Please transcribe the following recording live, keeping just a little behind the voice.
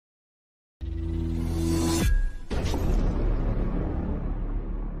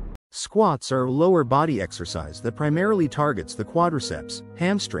Squats are a lower body exercise that primarily targets the quadriceps,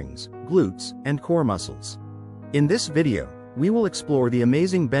 hamstrings, glutes, and core muscles. In this video, we will explore the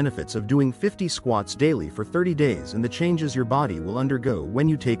amazing benefits of doing 50 squats daily for 30 days and the changes your body will undergo when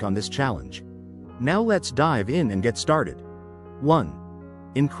you take on this challenge. Now let's dive in and get started.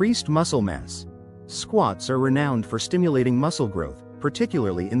 1. Increased muscle mass. Squats are renowned for stimulating muscle growth,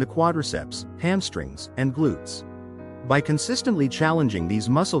 particularly in the quadriceps, hamstrings, and glutes. By consistently challenging these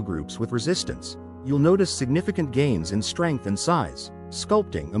muscle groups with resistance, you'll notice significant gains in strength and size,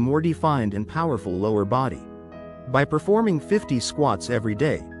 sculpting a more defined and powerful lower body. By performing 50 squats every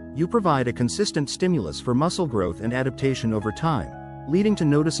day, you provide a consistent stimulus for muscle growth and adaptation over time, leading to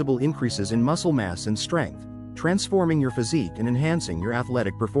noticeable increases in muscle mass and strength, transforming your physique and enhancing your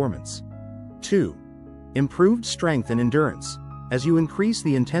athletic performance. 2. Improved strength and endurance. As you increase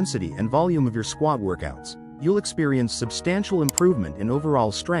the intensity and volume of your squat workouts, you'll experience substantial improvement in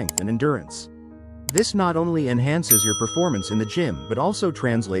overall strength and endurance. This not only enhances your performance in the gym but also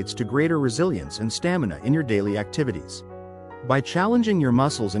translates to greater resilience and stamina in your daily activities. By challenging your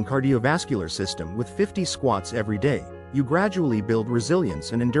muscles and cardiovascular system with 50 squats every day, you gradually build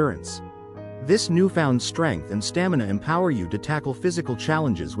resilience and endurance. This newfound strength and stamina empower you to tackle physical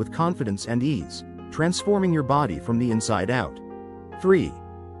challenges with confidence and ease, transforming your body from the inside out. 3.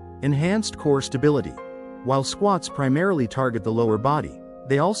 Enhanced core stability. While squats primarily target the lower body,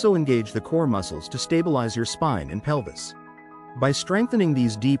 they also engage the core muscles to stabilize your spine and pelvis. By strengthening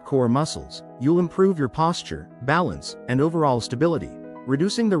these deep core muscles, you'll improve your posture, balance, and overall stability,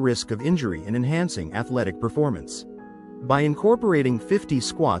 reducing the risk of injury and enhancing athletic performance. By incorporating 50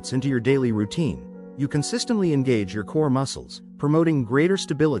 squats into your daily routine, you consistently engage your core muscles, promoting greater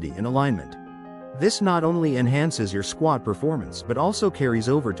stability and alignment. This not only enhances your squat performance but also carries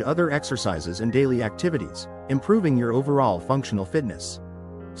over to other exercises and daily activities, improving your overall functional fitness.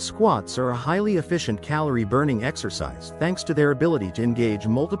 Squats are a highly efficient calorie-burning exercise thanks to their ability to engage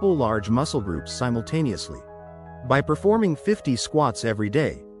multiple large muscle groups simultaneously. By performing 50 squats every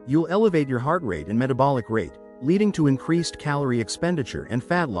day, you'll elevate your heart rate and metabolic rate, leading to increased calorie expenditure and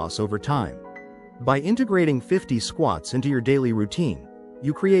fat loss over time. By integrating 50 squats into your daily routine,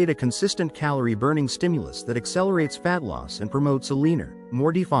 you create a consistent calorie-burning stimulus that accelerates fat loss and promotes a leaner,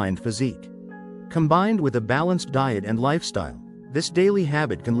 more defined physique. Combined with a balanced diet and lifestyle, this daily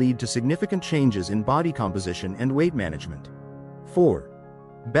habit can lead to significant changes in body composition and weight management. 4.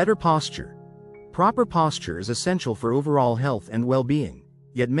 Better posture. Proper posture is essential for overall health and well-being,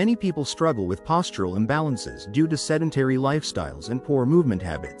 yet many people struggle with postural imbalances due to sedentary lifestyles and poor movement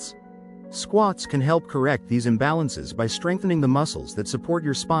habits. Squats can help correct these imbalances by strengthening the muscles that support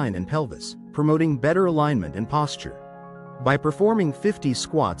your spine and pelvis, promoting better alignment and posture. By performing 50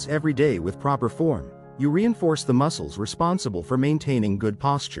 squats every day with proper form, you reinforce the muscles responsible for maintaining good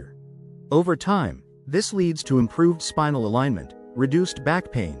posture. Over time, this leads to improved spinal alignment, reduced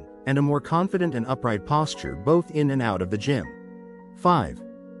back pain, and a more confident and upright posture both in and out of the gym. 5.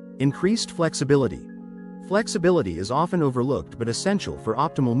 Increased flexibility. Flexibility is often overlooked but essential for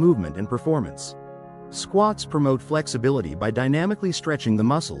optimal movement and performance. Squats promote flexibility by dynamically stretching the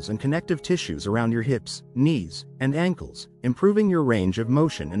muscles and connective tissues around your hips, knees, and ankles, improving your range of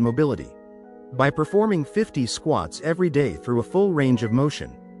motion and mobility. By performing 50 squats every day through a full range of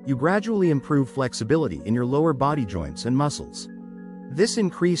motion, you gradually improve flexibility in your lower body joints and muscles. This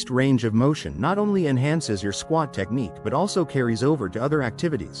increased range of motion not only enhances your squat technique but also carries over to other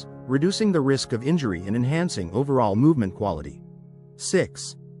activities, reducing the risk of injury and enhancing overall movement quality.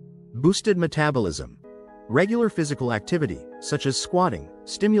 6. Boosted metabolism. Regular physical activity, such as squatting,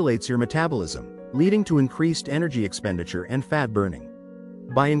 stimulates your metabolism, leading to increased energy expenditure and fat burning.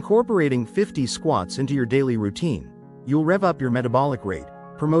 By incorporating 50 squats into your daily routine, you'll rev up your metabolic rate,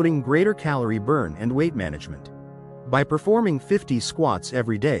 promoting greater calorie burn and weight management. By performing 50 squats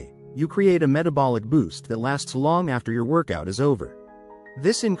every day, you create a metabolic boost that lasts long after your workout is over.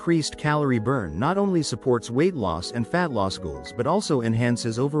 This increased calorie burn not only supports weight loss and fat loss goals but also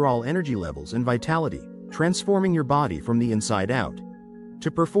enhances overall energy levels and vitality, transforming your body from the inside out. To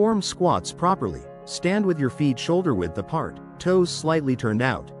perform squats properly, stand with your feet shoulder-width apart, toes slightly turned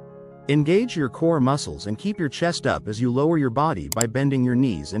out. Engage your core muscles and keep your chest up as you lower your body by bending your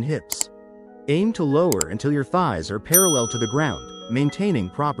knees and hips. Aim to lower until your thighs are parallel to the ground, maintaining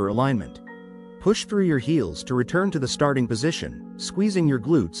proper alignment. Push through your heels to return to the starting position, squeezing your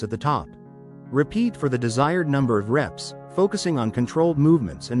glutes at the top. Repeat for the desired number of reps, focusing on controlled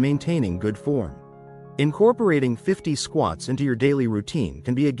movements and maintaining good form. Incorporating 50 squats into your daily routine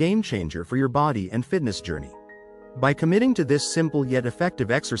can be a game changer for your body and fitness journey. By committing to this simple yet effective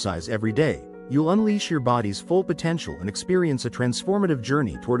exercise every day, you'll unleash your body's full potential and experience a transformative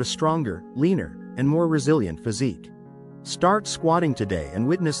journey toward a stronger, leaner, and more resilient physique. Start squatting today and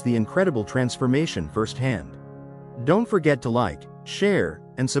witness the incredible transformation firsthand. Don't forget to like, share,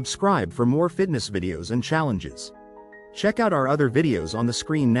 and subscribe for more fitness videos and challenges. Check out our other videos on the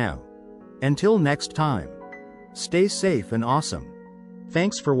screen now. Until next time, stay safe and awesome.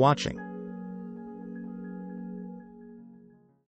 Thanks for watching.